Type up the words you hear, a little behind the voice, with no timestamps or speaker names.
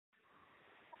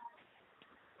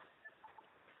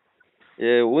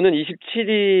예, 오는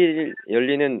 27일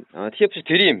열리는 TFC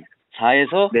드림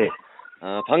 4에서 네.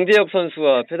 방재혁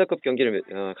선수와 패더급 경기를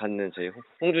갖는 저희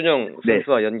홍준영 네.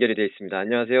 선수와 연결이 되어 있습니다.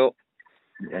 안녕하세요.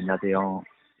 네, 안녕하세요.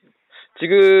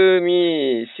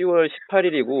 지금이 10월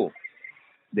 18일이고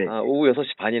네. 오후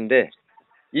 6시 반인데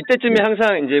이때쯤에 네.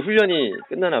 항상 이제 훈련이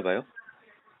끝나나 봐요.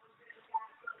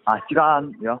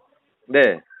 시간이요?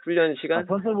 네, 훈련 시간?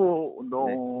 선수부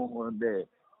운동은 네.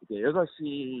 이제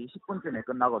 6시 10분쯤에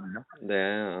끝나거든요. 네.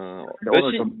 근데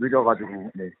오늘 좀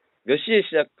늦어가지고, 네. 몇 시에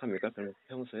시작합니까? 그럼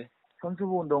평소에?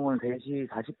 선수부 운동은 3시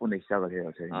 40분에 시작을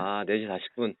해요, 저희는. 4시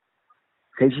 40분.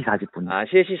 3시 40분.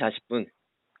 3시 40분.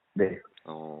 네.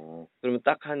 그러면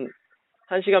딱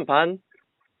 1시간 반?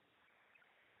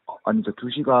 아니죠,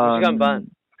 2시간 2시간 반.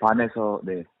 반에서,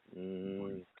 네.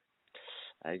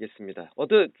 알겠습니다.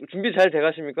 준비 잘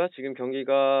돼가십니까? 지금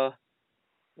경기가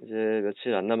이제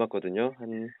며칠 안 남았거든요.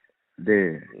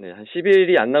 네. 한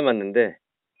 10일이 안 남았는데,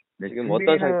 네, 지금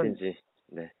어떤 상태인지.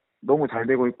 네. 너무 잘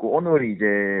되고 있고, 오늘이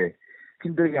이제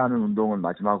힘들게 하는 운동은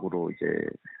마지막으로 이제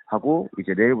하고,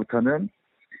 이제 내일부터는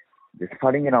이제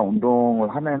스파링이랑 운동을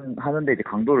하는데 이제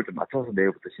강도를 좀 맞춰서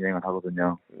내일부터 진행을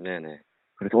하거든요. 네네.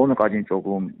 그래서 오늘까지는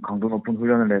조금 강도 높은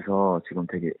훈련을 해서 지금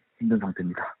되게 힘든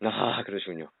상태입니다.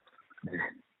 그러시군요. 네.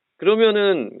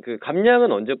 그러면은 그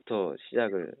감량은 언제부터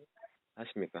시작을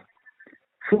하십니까?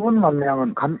 수분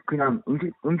감량은 그냥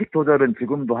음식 조절은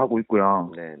지금도 하고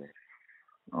있고요. 네네.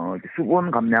 이제 수분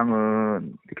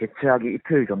감량은 개최하기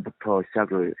이틀 전부터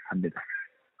시작을 합니다.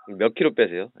 몇 킬로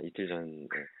빼세요? 이틀 전.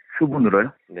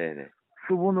 수분으로요? 네네.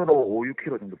 수분으로 5,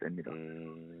 6kg 정도 뺍니다.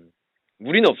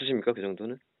 무리는 없으십니까? 그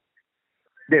정도는?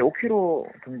 네,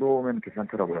 5kg 정도면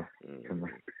괜찮더라고요.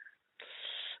 정말.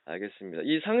 알겠습니다.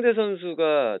 이 상대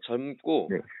선수가 젊고,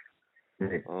 네.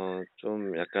 네.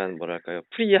 좀 약간 뭐랄까요?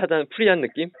 프리한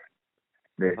느낌?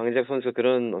 네. 방재혁 선수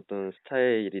그런 어떤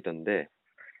스타일이던데,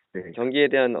 네. 경기에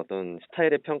대한 어떤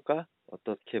스타일의 평가?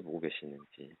 어떻게 보고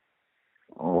계시는지.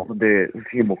 근데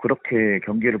솔직히 뭐 그렇게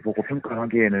경기를 보고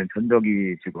평가하기에는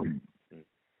전적이 지금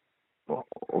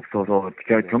없어서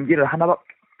제가 경기를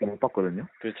하나밖에 못 봤거든요.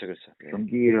 그렇죠. 네.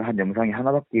 경기를 한 영상이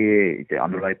하나밖에 이제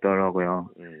안 올라 있더라고요.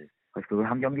 그래서 그걸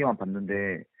한 경기만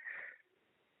봤는데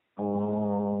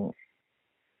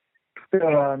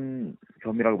특별한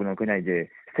점이라고 보면 그냥 이제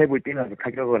스텝을 뛰면서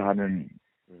타격을 하는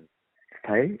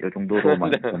스타일 이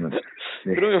정도로만 저는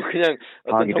네. 그러면 그냥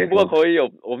어떤 정보가 거의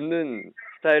없는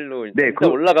스타일로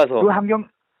일단 올라가서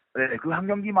그 한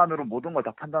경기만으로 모든 걸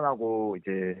다 판단하고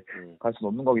이제 갈 수는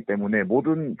없는 거기 때문에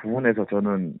모든 부분에서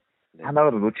저는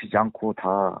하나라도 놓치지 않고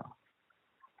다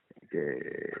이제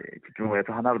집중을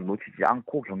해서 하나라도 놓치지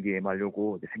않고 경기에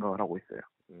임하려고 이제 생각을 하고 있어요.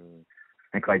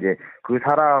 그러니까 이제 그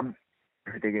사람을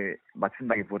되게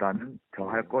맞춘다기보다는 저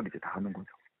할 걸 이제 다 하는 거죠.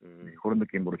 그런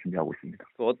느낌으로 준비하고 있습니다.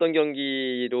 어떤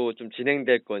경기로 좀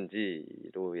진행될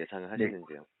건지로 예상을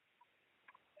하시는지요?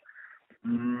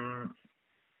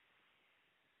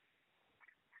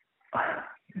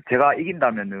 제가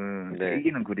이긴다면은 네.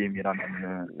 이기는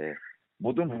그림이라면은 네.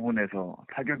 모든 부분에서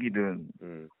타격이든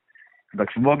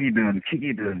그러니까 주먹이든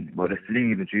킥이든 뭐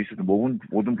레슬링이든 주짓수든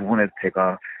모든 부분에서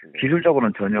제가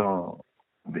기술적으로는 전혀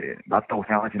낮다고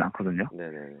생각하지는 않거든요.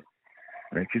 네네.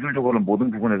 네, 기술적으로는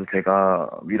모든 부분에서 제가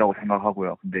위라고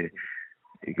생각하고요. 근데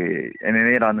이게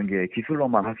MMA라는 게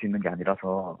기술로만 할 수 있는 게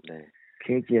아니라서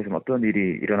케이지에서는 어떤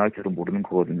일이 일어날지도 모르는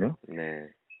거거든요. 네.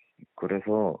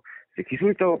 그래서 이제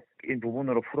기술적인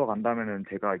부분으로 풀어간다면은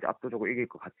제가 이제 압도적으로 이길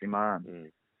것 같지만,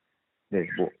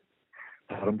 뭐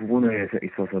다른 부분에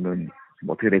있어서는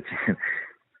뭐 어떻게 될지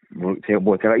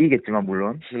제가 이기겠지만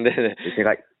물론 네네.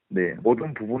 제가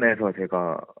모든 부분에서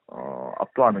제가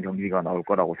압도하는 경기가 나올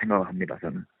거라고 생각을 합니다.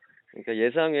 저는. 그러니까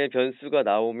예상의 변수가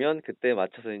나오면 그때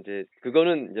맞춰서 이제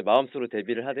그거는 이제 마음속으로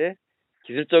대비를 하되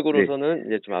기술적으로서는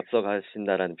이제 좀 앞서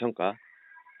가신다라는 평가죠.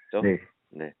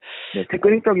 네.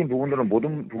 테크닉적인 부분들은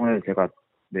모든 부분에서 제가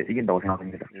이긴다고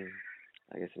생각합니다.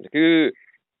 알겠습니다.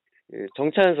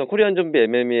 정찬성 코리안좀비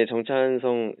MMA'의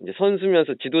정찬성 이제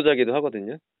선수면서 지도자기도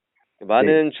하거든요.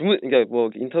 많은 그러니까 뭐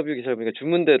인터뷰 기사를 보니까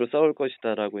주문대로 싸울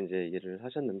것이다라고 이제 얘기를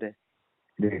하셨는데.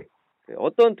 네.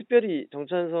 어떤 특별히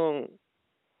정찬성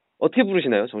어떻게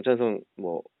부르시나요? 정찬성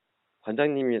뭐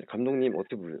관장님이 감독님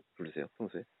어떻게 부르세요?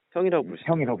 평소에? 형이라고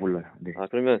부르시나요? 형이라고 불러요. 네.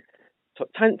 그러면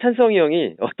찬성이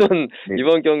형이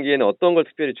이번 경기에는 어떤 걸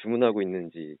특별히 주문하고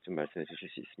있는지 좀 말씀해 주실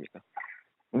수 있습니까?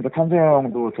 그러니까 찬성이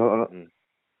형도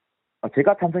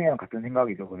제가 찬성이 형이랑 같은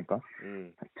생각이죠. 그러니까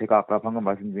제가 아까 방금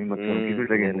말씀드린 것처럼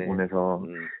기술적인 부분에서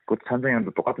그것도 찬성이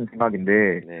형도 똑같은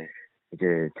생각인데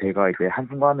이제 제가 이제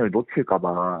한순간을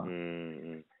놓칠까봐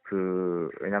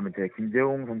왜냐면 제가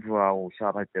김재웅 선수하고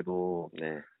시합할 때도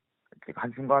제가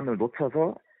한순간을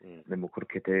놓쳐서 뭐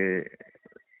그렇게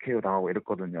KO 당하고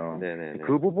이랬거든요. 네네네.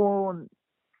 그 부분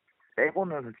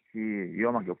빼고는 솔직히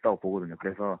위험한 게 없다고 보거든요.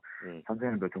 그래서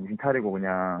선생님도 정신 차리고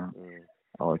그냥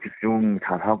집중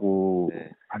잘하고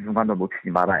네. 한순간도 놓치지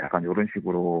마라 약간 이런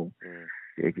식으로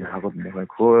얘기를 하거든요.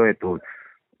 그거에 또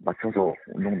맞춰서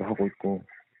운동도 하고 있고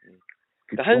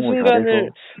그러니까 네.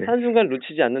 한순간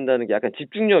놓치지 않는다는 게 약간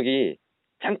집중력이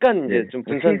잠깐 이제 네. 좀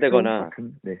분산되거나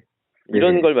같은, 네.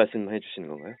 이런 네. 걸 말씀해 주시는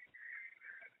건가요?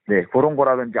 네, 그런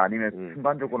거라든지 아니면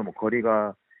순간적으로 뭐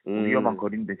거리가 위험한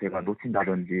거리인데 제가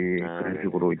놓친다든지 그런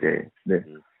식으로 이제 네.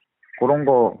 그런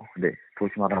거 네,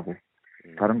 조심하라고.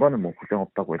 다른 거는 뭐 걱정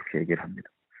없다고 이렇게 얘기를 합니다.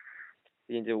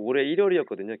 이제 올해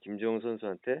 1월이었거든요. 김주영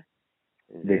선수한테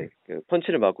이제 네. 그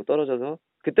펀치를 맞고 떨어져서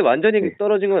그때 완전히 네.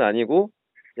 떨어진 건 아니고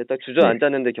이제 딱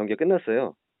주저앉았는데 경기가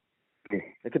끝났어요.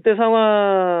 네. 그때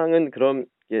상황은 그럼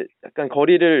약간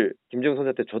거리를 김주영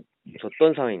선수한테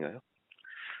줬던 상황인가요?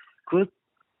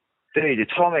 그때 이제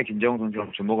처음에 김재홍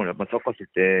선수랑 주먹을 몇 번 섞었을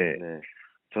때 네.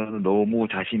 저는 너무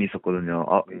자신이 있었거든요.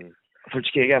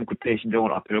 솔직히 얘기하면 그때의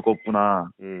심정으로 별거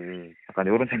없구나. 약간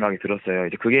이런 생각이 들었어요.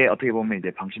 이제 그게 어떻게 보면 이제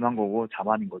방심한 거고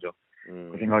자만인 거죠.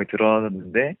 그 생각이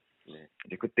들었는데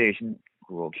이제 그때의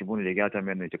기분을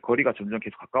얘기하자면 이제 거리가 점점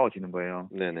계속 가까워지는 거예요.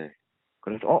 네네.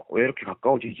 그래서 왜 이렇게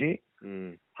가까워지지?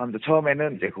 하면서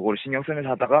처음에는 이제 그걸 신경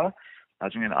쓰면서 하다가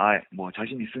나중에는 뭐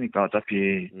자신 있으니까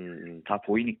어차피 다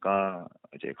보이니까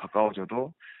이제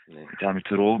가까워져도 이제 하면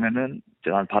들어오면은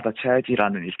이제 난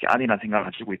받아쳐야지라는 이렇게 안일한 생각을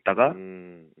가지고 있다가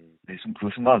네, 그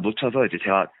순간을 놓쳐서 이제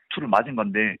제가 투를 맞은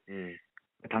건데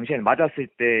당시에는 맞았을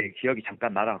때 기억이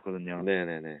잠깐 날아갔거든요.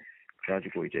 네네네.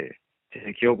 그래가지고 이제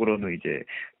제 기억으로는 이제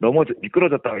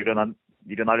미끄러졌다가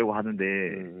일어나려고 하는데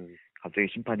갑자기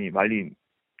심판이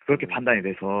그렇게 판단이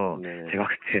돼서 제가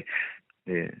그때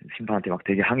네, 심판한테 막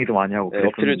되게 항의도 많이 하고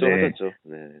억지를 좀 그랬었는데 하셨죠.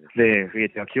 네, 그게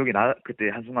제가 그때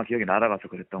한순간 기억이 날아가서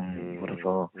그랬던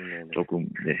거라서 조금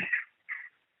네.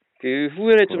 그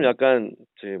후에 좀 약간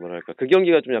뭐랄까 그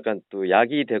경기가 좀 약간 또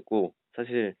약이 됐고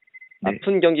사실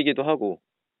아픈 경기기도 하고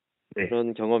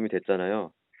그런 경험이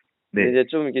됐잖아요. 네. 이제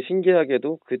좀 이렇게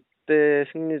신기하게도 그때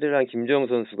승리를 한 김주영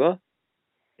선수가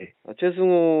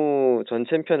최승우 전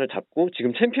챔피언을 잡고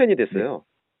지금 챔피언이 됐어요.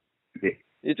 네.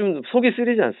 이게 좀 속이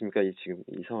쓰리지 않습니까? 지금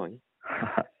이 상황이?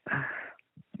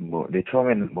 뭐, 네,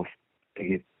 처음에는 뭐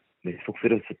되게 속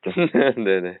쓰렸었죠.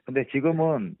 네네. 근데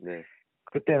지금은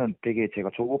그때는 되게 제가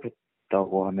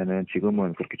조급했다고 하면은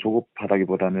지금은 그렇게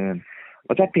조급하다기보다는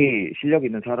어차피 실력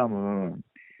있는 사람은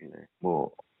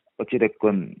뭐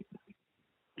어찌됐건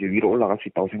위로 올라갈 수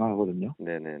있다고 생각하거든요.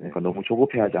 네네네. 그러니까 너무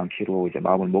조급해하지 않기로 이제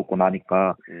마음을 먹고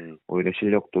나니까 오히려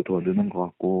실력도 더 느는 것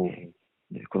같고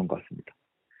네, 그런 것 같습니다.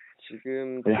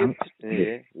 지금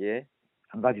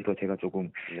한 가지 더 제가 조금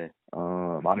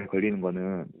마음에 걸리는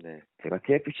거는 제가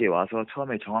TFC에 와서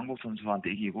처음에 정한국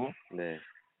선수한테 이기고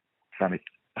그다음에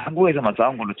한국에서만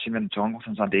싸운 걸로 치면 정한국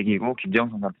선수한테 이기고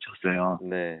김재영 선수한테 졌어요.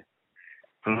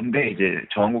 그런데 이제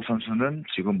정한국 선수는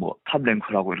지금 뭐 탑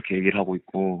랭크라고 이렇게 얘기를 하고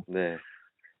있고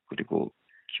그리고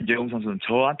김재영 선수는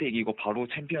저한테 이기고 바로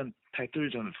챔피언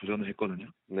타이틀전을 도전을 했거든요.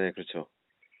 네, 그렇죠.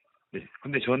 네,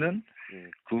 근데 저는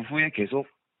그 후에 계속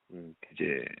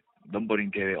이제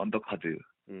넘버링 대회 언더카드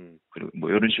그리고 뭐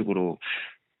이런 식으로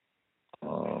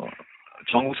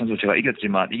정한국 선수 제가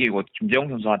이겼지만 이기고 김재영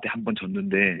선수한테 한 번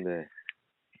졌는데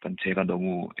약간 제가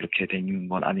너무 이렇게 된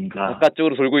건 아닌가.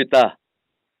 바깥쪽으로 돌고 있다.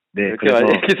 네, 그래서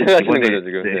이렇게 생각하시는 거죠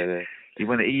지금. 네.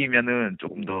 이번에 이기면은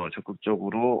조금 더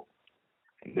적극적으로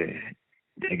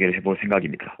얘기를 해볼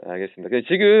생각입니다. 알겠습니다.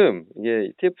 지금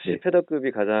이게 TFC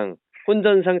패더급이 가장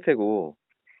혼전 상태고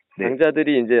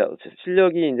강자들이 이제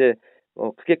실력이 이제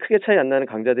그게 크게 차이 안 나는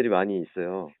강자들이 많이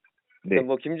있어요. 그러니까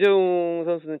뭐 김재웅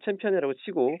선수는 챔피언이라고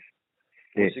치고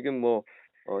지금 뭐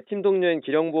팀 동료인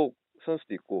기령복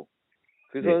선수도 있고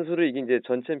그 선수를 이긴 이제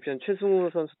전 챔피언 최승우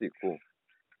선수도 있고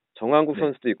정한국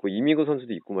선수도 있고 이미구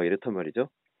선수도 있고 막 이렇단 말이죠.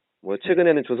 뭐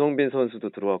최근에는 조성빈 선수도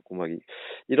들어왔고 막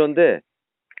이런데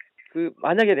그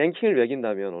만약에 랭킹을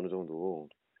매긴다면 어느 정도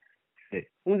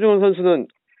홍준호 선수는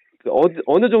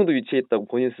어느 정도 위치에 있다고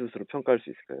본인 스스로 평가할 수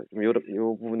있을까요? 좀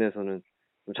요 부분에서는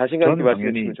좀 자신감 있게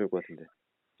말씀해 주시면 좋을 것 같은데.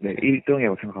 네,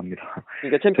 1등이라고 생각합니다.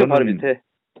 그러니까 챔피언 바로 밑에.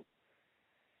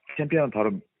 챔피언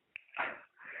바로.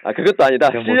 그것도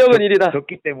아니다. 실력은 1위다.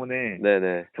 졌기 때문에.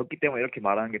 네네. 졌기 때문에 이렇게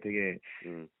말하는 게 되게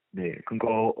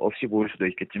근거 없이 보일 수도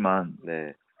있겠지만.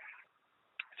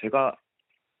 제가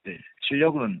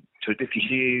실력은 절대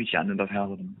뒤지지 않는다고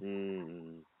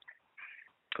생각하거든요.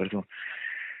 그래서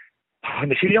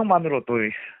근데 실력만으로 또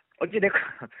어찌됐건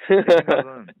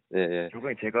생각은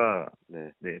결국에 제가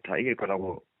다 이길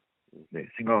거라고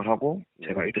생각을 하고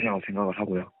제가 1등이라고 생각을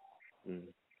하고요.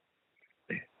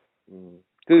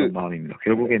 그런 마음입니다.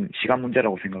 결국엔 시간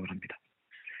문제라고 생각을 합니다.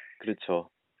 그렇죠.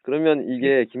 그러면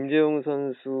이게 김재용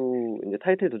선수 이제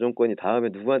타이틀 도전권이 다음에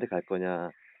누구한테 갈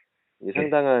거냐 이게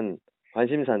상당한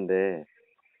관심사인데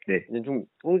네. 이제 좀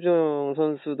홍준영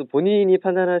선수도 본인이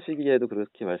판단하시기에도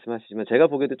그렇게 말씀하시지만 제가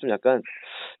보기에도 좀 약간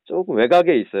조금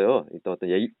외곽에 있어요. 일단 어떤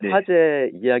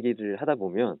화제 이야기를 하다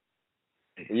보면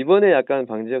이번에 약간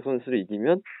방지혁 선수를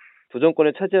이기면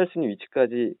도전권을 차지할 수 있는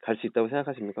위치까지 갈 수 있다고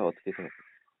생각하십니까? 어떻게 생각하세요?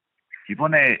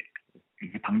 이번에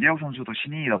이게 방재혁 선수도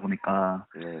신인이다 보니까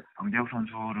네. 방재혁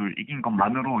선수를 이긴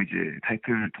것만으로 이제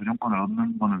타이틀 도전권을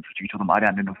얻는 거는 솔직히 저도 말이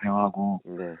안 된다고 생각하고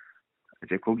네.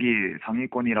 이제 거기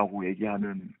상위권이라고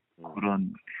얘기하는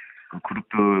그런 그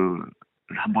그룹들을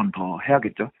한 번 더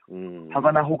해야겠죠.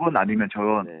 하거나 혹은 아니면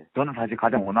저는 사실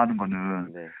가장 원하는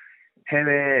거는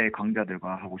해외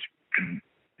강자들과 하고 싶은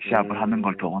시합을 하는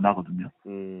걸 더 원하거든요.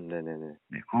 네네네.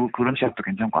 네, 그런 시합도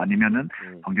괜찮고 아니면은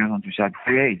방재현 선수 시합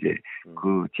후에 이제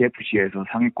그 TFC에서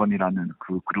상위권이라는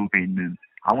그 그룹에 있는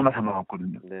아무나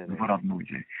상관없거든요. 누구라도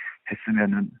이제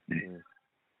했으면은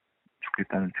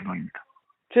좋겠다는 생각입니다.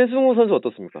 최승우 선수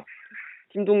어떻습니까?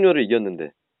 팀 동료를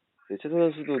이겼는데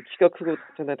최승우 선수도 키가 크고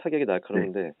상당히 타격이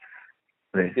날카로운데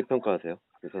어떻게 평가하세요?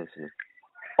 그 선수는?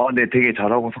 네, 되게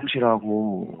잘하고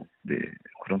성실하고 네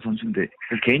그런 선수인데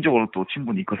개인적으로 또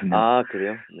친분이 있거든요. 아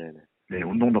그래요? 네네. 네,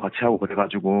 운동도 같이 하고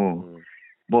그래가지고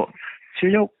뭐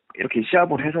실력 이렇게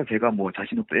시합을 해서 제가 뭐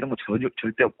자신 없다 이런 거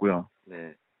절대 없고요.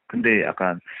 네. 근데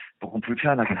약간 조금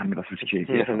불편하긴 합니다, 솔직히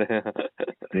얘기해서.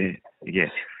 네, 이게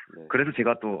그래서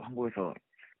제가 또 한국에서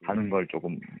하는 걸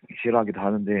조금 싫어하기도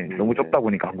하는데 너무 좁다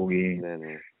보니까 한국이.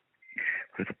 네네.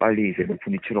 그래서 빨리 이제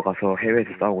높은 위치로 가서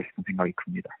해외에서 싸우고 싶은 생각이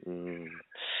큽니다.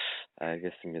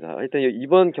 알겠습니다. 일단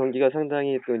이번 경기가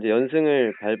상당히 또 이제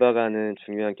연승을 밟아가는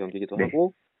중요한 경기이기도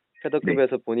하고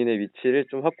패더급에서 본인의 위치를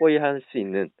좀 확고히 할 수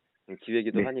있는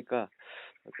기회이기도 하니까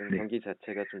어떤 경기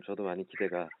자체가 좀 저도 많이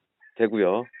기대가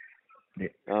되고요. 네.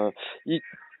 이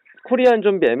코리안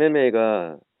좀비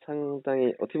MMA가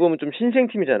상당히 어떻게 보면 좀 신생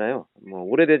팀이잖아요. 뭐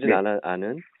오래되진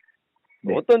않은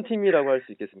어떤 팀이라고 할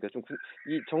수 있겠습니까? 좀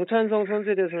이 정찬성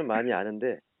선수에 대해서는 많이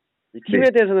아는데 이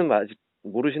팀에 대해서는 아직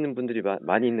모르시는 분들이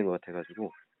많이 있는 것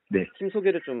같아가지고 팀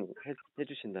소개를 좀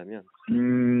해주신다면.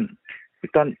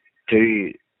 일단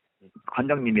저희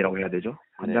관장님이라고 해야 되죠.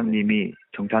 관장님이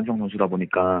정찬성 선수다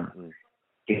보니까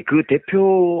그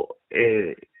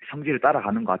대표의 성질을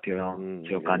따라가는 것 같아요.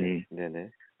 체육관이. 네네.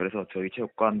 그래서 저희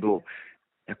체육관도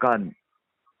약간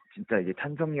진짜 이제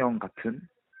찬성이 형 같은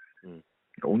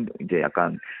이제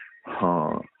약간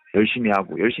열심히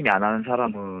하고 열심히 안 하는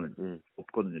사람은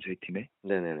없거든요, 저희 팀에.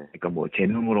 네네네. 그러니까 뭐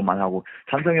재능으로만 하고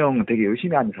찬성이 형은 되게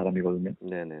열심히 하는 사람이거든요.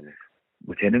 네네네.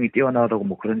 뭐 재능이 뛰어나다고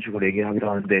뭐 그런 식으로 얘기하기도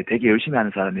하는데 되게 열심히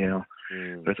하는 사람이에요.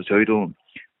 그래서 저희도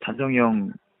찬성이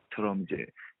형처럼 이제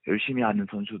열심히 하는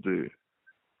선수들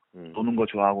노는 거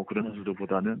좋아하고 그런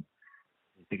선수들보다는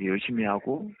되게 열심히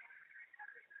하고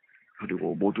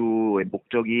그리고 모두의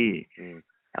목적이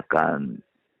약간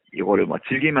이거를 막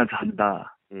즐기면서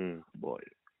한다. 뭐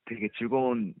되게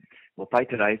즐거운 뭐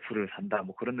파이트 라이프를 산다.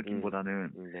 뭐 그런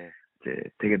느낌보다는 이제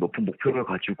되게 높은 목표를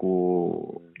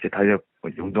가지고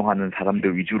이제 운동하는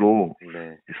사람들 위주로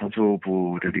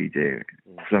선수부들이 이제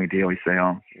구성이 되어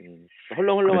있어요.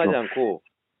 헐렁헐렁하지 않고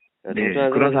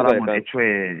그런 사람은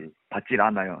애초에 받질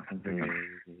않아요, 선수는.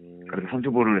 그래서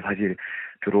선수부를 사실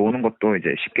들어오는 것도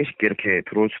이제 쉽게 이렇게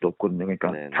들어올 수도 없거든요.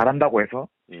 그러니까 잘한다고 해서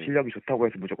실력이 좋다고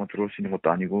해서 무조건 들어올 수 있는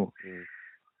것도 아니고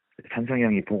찬성이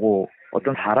형이 보고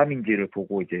어떤 사람인지를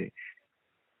보고 이제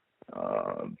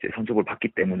선수부를 받기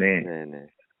때문에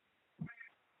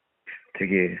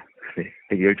되게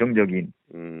열정적인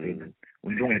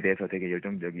운동에 대해서 되게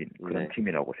열정적인 그런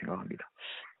팀이라고 생각합니다.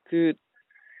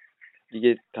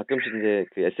 이게 가끔씩 이제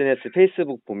그 SNS,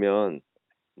 페이스북 보면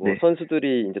뭐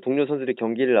선수들이 이제 동료 선수들이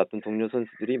경기를 앞둔 동료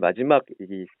선수들이 마지막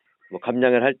뭐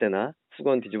감량을 할 때나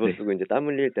수건 뒤집어 쓰고 이제 땀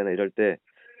흘릴 때나 이럴 때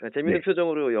재밌는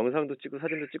표정으로 영상도 찍고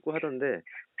사진도 찍고 하던데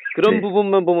그런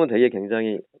부분만 보면 되게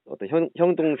굉장히 어떤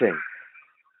형 동생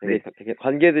되게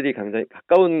관계들이 굉장히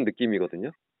가까운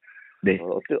느낌이거든요. 네.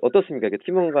 어떻습니까?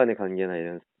 팀원 간의 관계나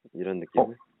이런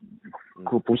느낌?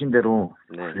 그 보신 대로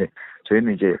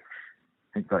저희는 이제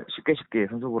그러니까 쉽게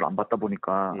선수부를 안 받다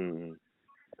보니까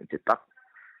이제 딱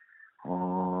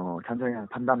찬성의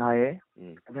판단하에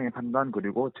찬성의 판단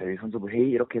그리고 저희 선수부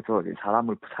회의 이렇게 해서 이제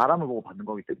사람을 보고 받는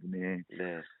거기 때문에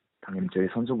당연히 저희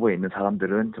선수부에 있는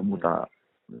사람들은 전부 다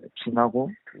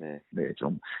친하고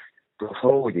좀 또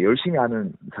서로 이제 열심히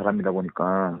하는 사람이다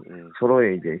보니까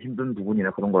서로의 이제 힘든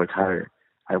부분이나 그런 걸 잘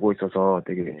알고 있어서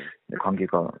되게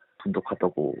관계가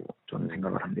돈독하다고 저는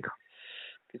생각을 합니다.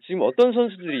 지금 어떤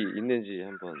선수들이 있는지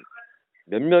한번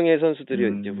몇 명의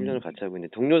선수들이 이제 훈련을 같이 하고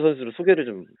있는데 동료 선수로 소개를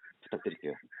좀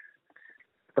부탁드릴게요.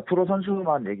 일단 프로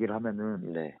선수만 얘기를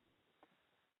하면은 네.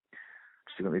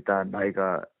 지금 일단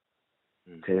나이가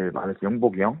제일 많은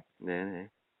영복이 형, 네.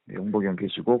 영복이 형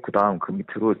계시고 그 다음 그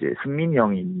밑으로 이제 승민이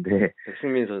형이 있는데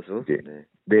승민 선수. 이제 네.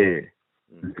 네.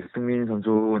 그 승민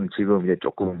선수는 지금 이제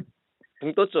조금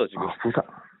붕 떴죠 지금.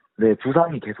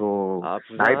 부상이 계속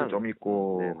부상. 나이도 좀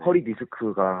있고 네네. 허리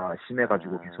디스크가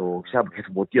심해가지고 계속 시합을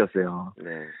계속 못 뛰었어요.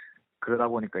 네. 그러다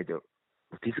보니까 이제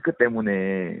디스크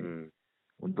때문에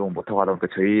운동 못하고 하다 보니까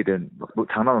저희는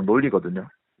장난은 놀리거든요.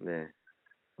 네.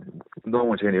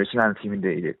 운동을 저희는 열심히 하는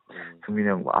팀인데 이제 승민이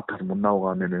형 아파서 못 나오고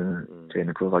하면은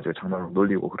저희는 그거 가지고 장난을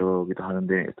놀리고 그러기도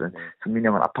하는데 일단 승민이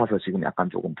형은 아파서 지금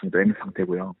약간 조금 붕 떠 있는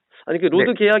상태고요. 아니 그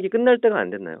로드 계약이 끝날 때가 안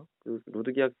됐나요? 그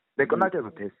로드 계약? 네, 끝날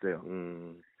때도 됐어요.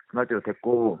 끝날 때도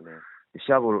됐고 네.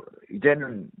 시합을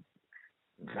이제는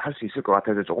할 수 있을 것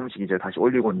같아서 조금씩 이제 다시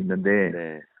올리고는 있는데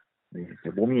네. 네, 이제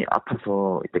몸이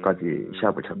아파서 이때까지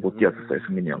시합을 잘 못 뛰었었어요,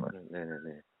 승민이 형은.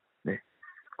 네네네. 네.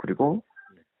 그리고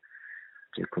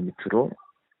이제 그 밑으로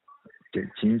이제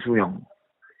진수 형.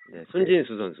 네,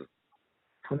 손진수 선수.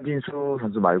 손진수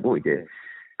선수 말고 이제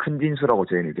큰 진수라고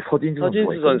저희는 이제 서진수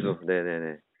선수.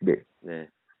 네네네. 네. 네.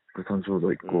 그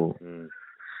선수도 있고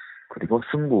그리고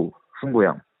승구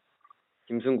형.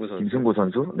 김승구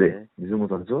선수. 네. 김승구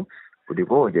선수.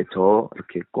 그리고 이제 저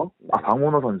이렇게 있고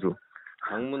박문호 선수.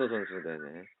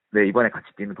 네네. 네, 이번에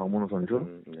같이 뛰는 박문호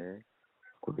선수. 네.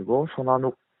 그리고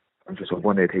손한욱 선수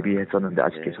저번에 데뷔했었는데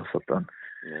아쉽게 네. 졌었던.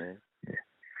 네. 네.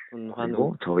 손환욱.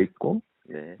 그리고 저 있고.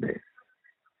 네. 네.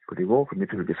 그리고 그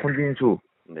밑으로 이제 손진수.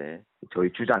 네.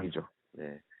 저희 주장이죠.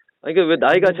 네. 아니 그러니까 왜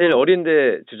나이가 제일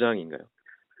어린데 주장인가요?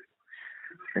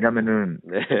 왜냐면은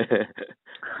네.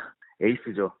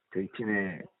 에이스죠. 저희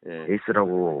팀의 네.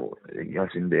 에이스라고 얘기할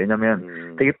수 있는데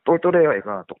왜냐면 되게 똘똘해요.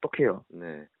 애가 똑똑해요.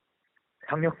 네.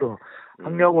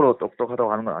 학력으로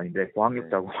똑똑하다고 하는 건 아닌데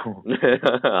고학력자고. 네.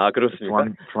 아 그렇습니까?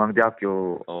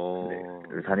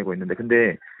 중앙대학교를 다니고 있는데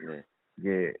근데 네.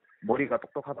 이게 머리가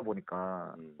똑똑하다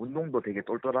보니까 운동도 되게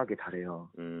똘똘하게 잘해요.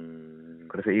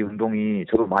 그래서 이 운동이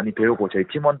저도 많이 배우고 저희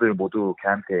팀원들 모두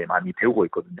걔한테 많이 배우고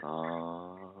있거든요.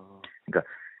 그러니까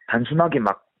단순하게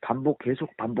막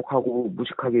계속 반복하고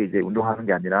무식하게 이제 운동하는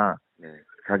게 아니라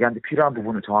자기한테 필요한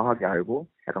부분을 정확하게 알고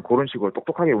약간 그런 식으로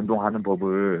똑똑하게 운동하는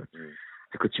법을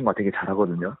그 친구가 되게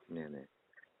잘하거든요. 네네.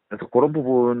 그래서 그런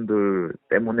부분들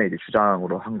때문에 이제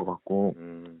주장으로 한 것 같고.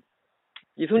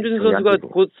 이 손준수 선수가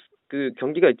곧 그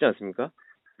경기가 있지 않습니까?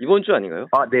 이번 주 아닌가요?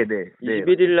 네네.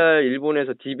 21일 날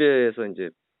일본에서 디베에서 이제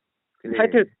그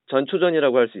타이틀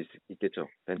전초전이라고 할 수 있겠죠.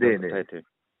 벤터급 타이틀.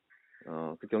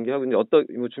 그 경기하고 있는데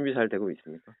뭐 준비 잘 되고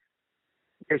있습니까?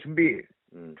 네, 준비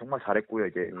정말 잘했고요.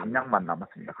 이제 감량만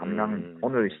남았습니다. 감량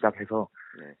오늘 시작해서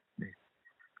네.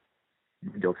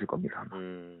 문제 없을 겁니다.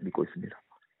 믿고 있습니다.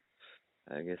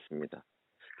 알겠습니다.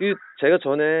 제가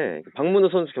전에 박문호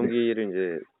선수 경기를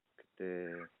이제 그때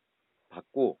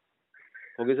봤고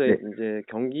거기서 이제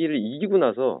경기를 이기고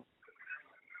나서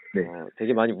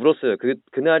되게 많이 울었어요.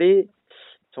 그날이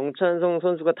정찬성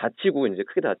선수가 다치고 이제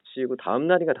크게 다치고 다음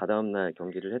날인가 다다음 날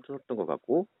경기를 했었던 것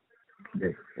같고.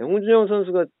 네. 홍준영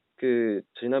선수가 그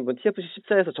지난번 TFC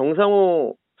 14에서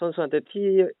정상호 선수한테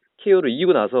TKO를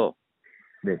이기고 나서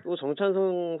또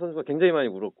정찬성 선수가 굉장히 많이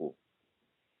울었고.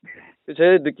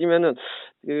 제 느낌에는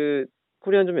그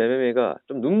코리안좀비 MMA가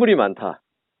좀 눈물이 많다.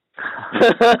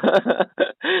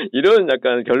 이런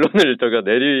약간 결론을 제가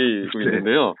내리고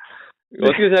있는데요.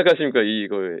 어떻게 생각하십니까? 이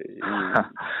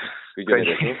의견에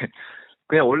대해서?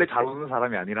 그냥 원래 잘 우는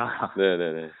사람이 아니라.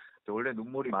 네네네. 원래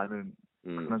눈물이 많은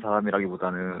그런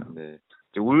사람이라기보다는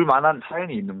울 만한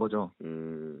사연이 있는 거죠.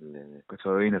 네네.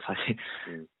 저희는 사실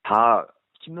다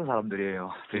힘든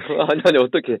사람들이에요. 아니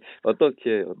어떻게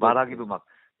말하기도 막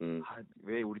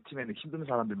왜 우리 팀에는 힘든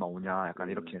사람들만 오냐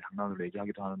약간 이렇게 장난으로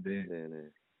얘기하기도 하는데. 네네.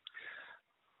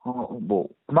 뭐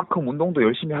그만큼 운동도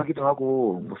열심히 하기도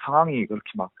하고 뭐 상황이 그렇게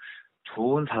막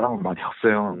좋은 사람은 많이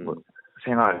없어요. 뭐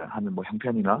생활하는 뭐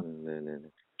형편이나. 네네네.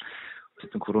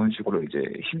 어쨌든 그런 식으로 이제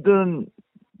힘든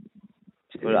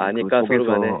걸 아니까 서로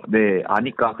간에. 네,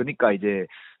 아니까 그러니까 이제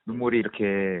눈물이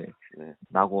이렇게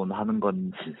나곤 하는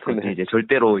건 그렇지 이제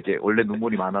절대로 이제 원래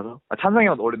눈물이 많아서 찬성이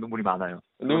형은 원래 눈물이 많아요.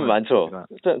 눈물 많죠.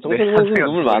 정찬성 선수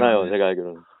눈물 많아요. 제가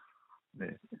알기로는.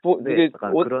 네. 이게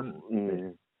그런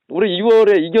올해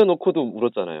 2월에 이겨놓고도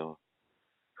울었잖아요.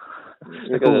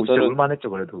 그러니까 저는 울만했죠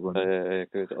그래도 그건. 네,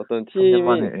 그 어떤 팀이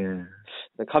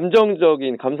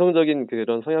감성적인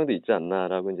그런 성향도 있지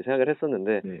않나라고 이제 생각을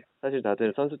했었는데 사실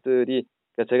다들 선수들이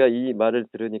그러니까 제가 이 말을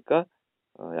들으니까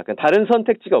약간 다른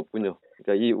선택지가 없군요.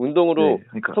 그러니까 이 운동으로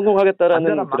그러니까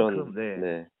성공하겠다라는 그런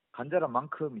간절한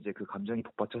만큼 이제 그 감정이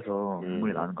북받쳐서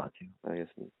눈물이 나는 것 같아요.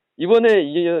 알겠습니다. 이번에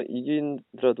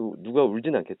이긴더라도 누가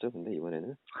울진 않겠죠? 근데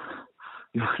이번에는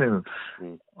이번에는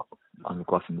음. 안 올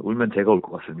것 같습니다. 울면 제가 올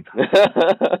것 같습니다.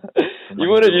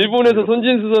 이번에 일본에서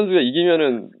손진수 선수가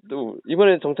이기면은 또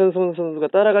이번에 정찬성 선수가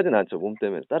따라가진 않죠. 몸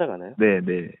때문에 따라가나요? 네,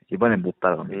 네. 이번엔 못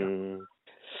따라갑니다.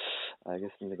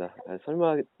 알겠습니다.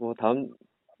 설마 뭐 다음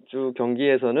주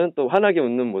경기에서는 또 환하게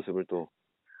웃는 모습을 또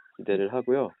기대를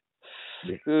하고요.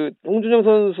 네. 그 홍준영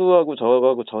선수하고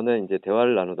저하고 전에 이제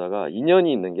대화를 나누다가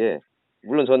인연이 있는 게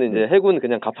물론 저는 이제 해군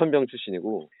그냥 갑판병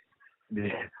출신이고 네.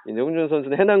 이제 홍준영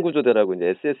선수는 해남구조대라고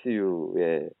이제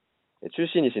SSU의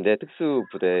출신이신데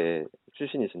특수부대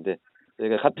출신이신데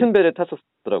저희가 같은 배를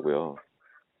탔었더라고요.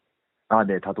 아,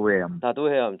 네. 다도해함.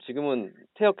 지금은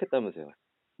퇴역했다면서요.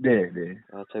 네, 네.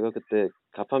 아, 제가 그때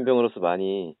갑판병으로서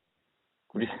많이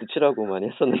구리스도 치라고 많이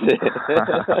했었는데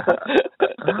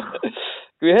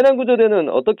그 해남구조대는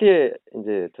어떻게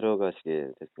이제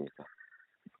들어가시게 됐습니까?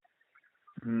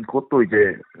 그것도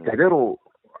이제 제대로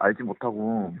알지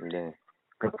못하고 네.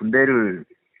 그 군대를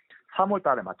 3월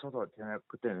달에 맞춰서 제가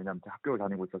그때 왜냐면 학교를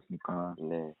다니고 있었으니까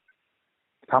네.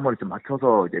 3월에 좀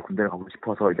맞춰서 이제 군대를 가고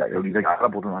싶어서 이제 여기저기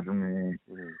알아보던 와중에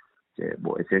이제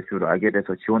뭐 SSU를 알게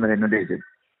돼서 지원을 했는데 이제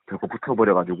결국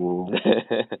붙어버려가지고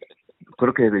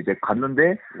그렇게 해서 이제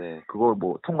갔는데 그거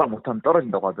뭐 통과 못하면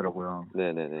떨어진다고 하더라고요.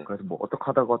 네네네. 그래서 뭐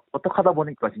어떡하다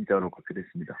보니까 진짜로 그렇게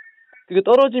됐습니다. 그게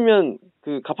떨어지면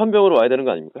그 갑판병으로 와야 되는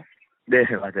거 아닙니까? 네,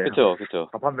 맞아요. 그렇죠.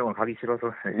 갑판병을 가기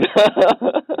싫어서.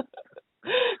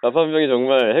 갑판병이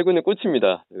정말 해군의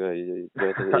꽃입니다. 제가 이제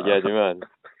얘기하지만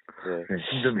네,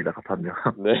 힘듭니다, 갑판병.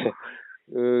 네.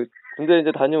 군대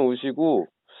이제 다녀오시고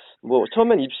뭐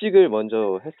처음엔 입식을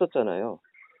먼저 했었잖아요.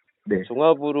 네.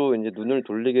 종합으로 이제 눈을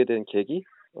돌리게 된 계기?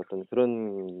 어떤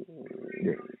그런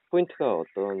포인트가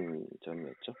어떤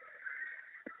점이었죠?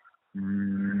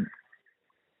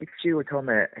 입식을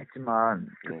처음에 했지만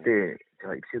그때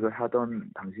제가 입식을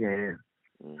하던 당시에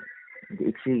이제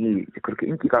입식이 이제 그렇게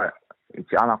인기가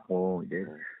있지 않았고 이제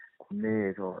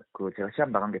국내에서 그 제가 시합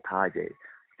나간 게 다 이제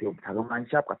되게 자그마한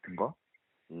시합 같은 거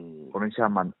그런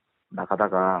시합만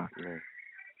나가다가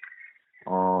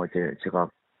이제 제가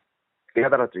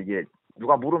깨달았죠. 이게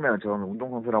누가 물으면 저는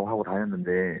운동선수라고 하고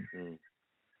다녔는데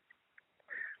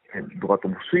누가 또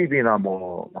수입이나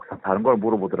뭐 막상 다른 걸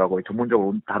물어보더라고요.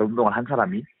 전문적으로 다른 운동을 한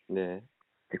사람이. 네.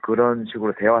 그런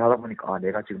식으로 대화를 하다 보니까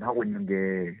내가 지금 하고 있는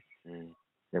게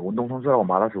내가 운동선수라고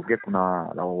말할 수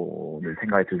없겠구나라고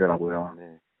생각이 들더라고요.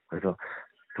 그래서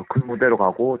더 큰 무대로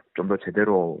가고 좀 더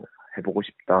제대로 해보고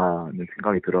싶다는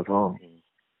생각이 들어서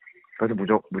그래서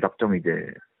무작정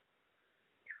이제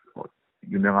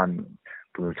유명한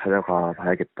분을 찾아가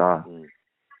봐야겠다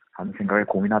하는 생각에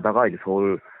고민하다가 이제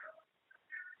서울에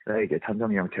이제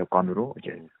찬성이 형 체육관으로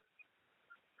이제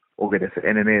오게 됐어요.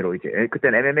 MMA로 이제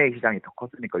그때는 MMA 시장이 더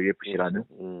컸으니까 UFC라는.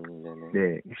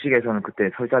 네, 입식에서는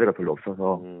그때 설 자리가 별로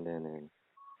없어서.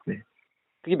 네.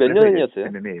 그게 몇 년이었어요?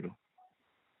 MMA로.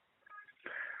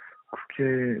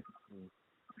 그게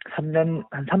 3년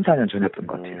한 3, 4년 전이었던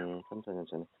것 같아요. 3, 4년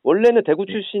전에. 원래는 대구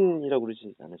출신이라고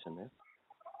그러지 않으셨나요?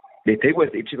 네,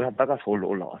 대구에서 입식을 하다가 서울로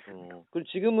올라왔어요. 그리고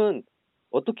지금은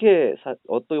어떻게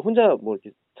혼자 뭐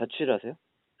이렇게 자취를 하세요?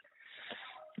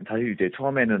 사실 이제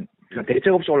처음에는 그냥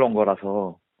대책 없이 올라온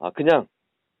거라서. 아, 그냥?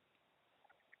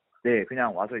 네,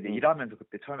 그냥 와서 이제 일하면서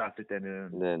그때 처음에 왔을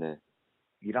때는. 네네.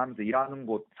 일하면서 일하는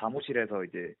곳 사무실에서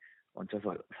이제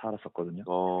얹혀서 살았었거든요.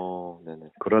 네네.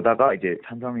 그러다가 이제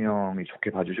찬성이 형이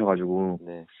좋게 봐주셔가지고.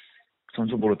 네.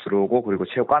 선수부로 들어오고 그리고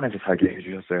체육관에서 살게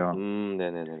해주셨어요.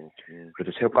 네네네.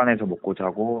 그래서 체육관에서 먹고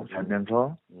자고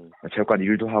살면서 체육관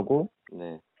일도 하고.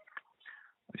 네.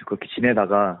 그렇게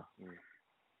지내다가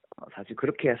사실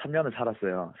그렇게 3년을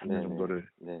살았어요. 3년 정도를.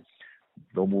 네.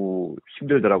 너무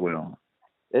힘들더라고요.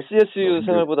 SSU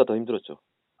생활보다 더 힘들었죠.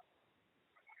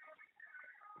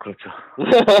 그렇죠.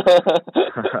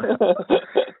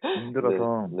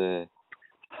 힘들어서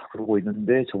그러고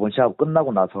있는데 저번 시합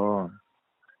끝나고 나서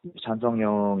찬성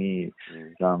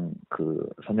형이랑 그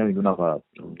선영이 누나가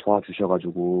좀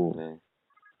도와주셔가지고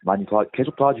많이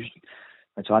계속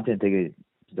저한테는 되게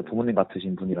진짜 부모님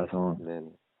같으신 분이라서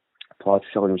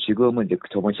도와주셔가지고 지금은 이제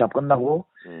저번 시합 끝나고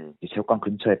이제 체육관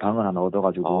근처에 방을 하나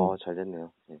얻어가지고 잘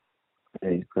됐네요.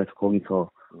 네, 그래서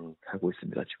거기서 살고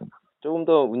있습니다 지금. 조금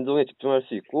더 운동에 집중할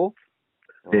수 있고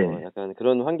약간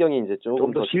그런 환경이 이제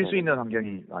조금 더 쉴 수 있는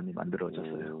환경이 많이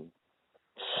만들어졌어요.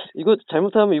 이거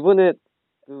잘못하면 이번에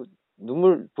그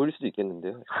눈물 보일 수도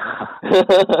있겠는데요.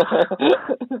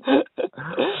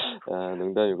 아,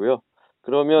 농담이고요.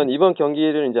 그러면 이번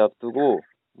경기를 이제 앞두고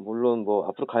물론 뭐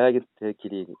앞으로 가야 될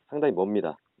길이 상당히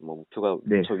멉니다. 뭐 목표가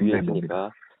저 위에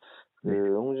있으니까.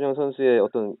 홍준영 선수의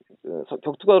어떤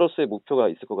격투가로서의 목표가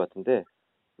있을 것 같은데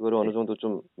그거를 어느 정도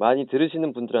좀 많이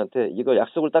들으시는 분들한테 이거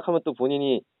약속을 딱 하면 또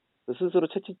본인이 또 스스로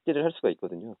채찍질을 할 수가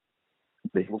있거든요.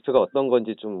 네. 목표가 어떤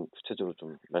건지 좀 구체적으로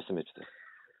좀 말씀해 주세요.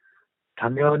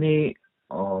 당연히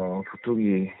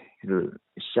격투기를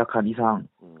시작한 이상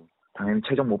당연히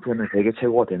최종 목표는 세계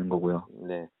최고가 되는 거고요.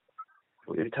 네.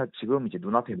 1차 지금 이제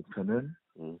눈앞의 목표는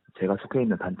제가 속해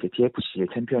있는 단체 TFC의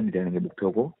챔피언이 되는 게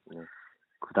목표고,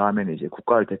 그 다음에는 이제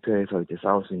국가를 대표해서 이제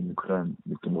싸울 수 있는 그런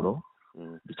느낌으로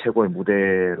최고의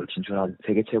무대를 진출한,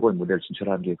 세계 최고의 무대를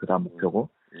진출하는 게 그 다음 목표고,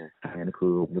 당연히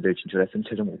그 무대를 진출했으면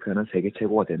최종 목표는 세계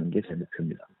최고가 되는 게 제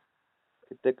목표입니다.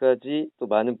 그때까지 또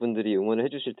많은 분들이 응원을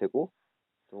해주실 테고,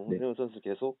 또 홍준영 선수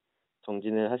계속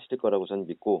정진을 하실 거라고 저는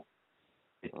믿고,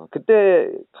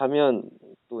 그때 가면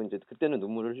또 이제 그때는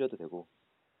눈물을 흘려도 되고,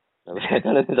 라고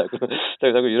생각하는데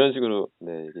자꾸 이런 식으로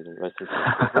얘기를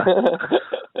말씀드렸어요.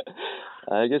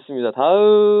 알겠습니다.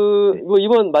 다음 뭐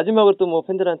이번 마지막으로 또 뭐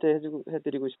팬들한테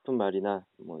해드리고 싶은 말이나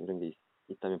뭐 이런 게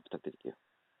있다면 부탁드릴게요.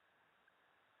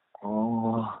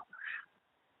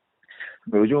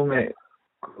 요즘에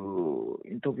그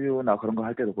인터뷰나 그런 거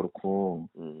할 때도 그렇고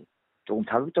조금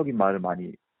자극적인 말을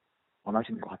많이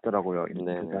원하시는 것 같더라고요.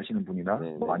 인터뷰 하시는 분이나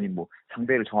아니면 뭐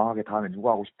상대를 정확하게 다음에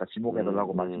누구 하고 싶다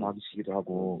지목해달라고 말씀하시기도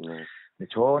하고. 근데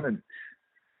저는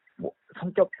뭐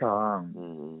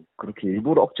성격상 그렇게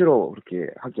일부러 억지로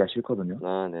그렇게 하기가 싫거든요.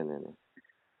 네네네.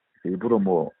 일부러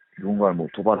뭐 누군가를 뭐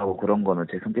도발하고 그런 거는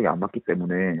제 성격이 안 맞기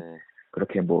때문에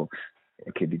그렇게 뭐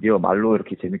이렇게 미디어 말로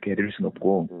이렇게 재밌게 해드릴 수는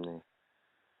없고,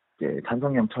 이제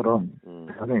찬성이 형처럼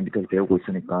찬성이 밑에서 배우고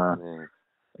있으니까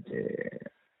이제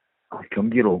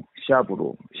경기로,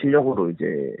 시합으로, 실력으로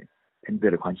이제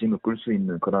팬들의 관심을 끌 수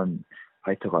있는 그런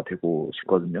파이터가 되고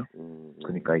싶거든요.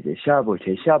 그러니까 이제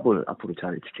제 시합을 앞으로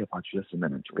잘 지켜봐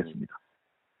주셨으면 좋겠습니다.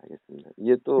 알겠습니다.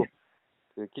 이게 또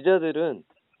그 기자들은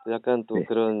약간 또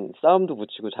그런 싸움도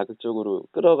붙이고 자극적으로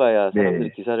끌어가야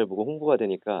사람들이 기사를 보고 홍보가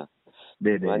되니까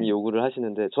많이 요구를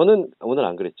하시는데 저는 오늘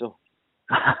안 그랬죠.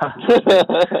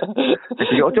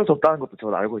 그게 어쩔 수 없다는 것도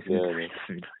저는 알고 있습니다.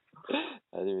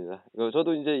 아닙니다.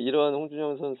 저도 이제 이런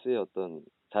홍준영 선수의 어떤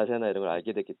자세나 이런 걸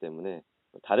알게 됐기 때문에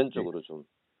다른 쪽으로 좀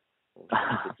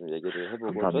얘기를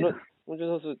해보고, 감사합니다. 저는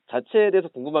홍준영 선수 자체에 대해서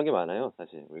궁금한 게 많아요.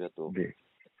 사실 우리가 또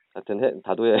같은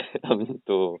다도해함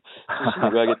또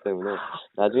출신이고 하기 때문에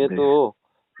나중에 또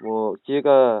뭐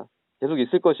기회가 계속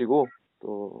있을 것이고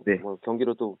또 뭐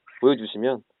경기로 또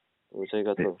보여주시면 또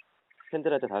저희가 또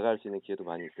팬들한테 다가갈 수 있는 기회도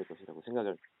많이 있을 것이라고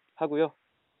생각을 하고요.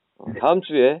 다음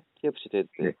주에 TFC 대회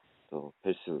때 또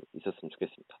뵐 수 있었으면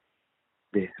좋겠습니다.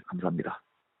 네, 감사합니다.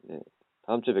 네,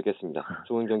 다음 주에 뵙겠습니다.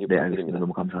 좋은 경기 부탁드립니다.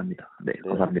 너무 감사합니다.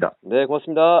 감사합니다. 네,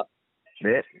 고맙습니다.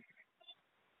 네.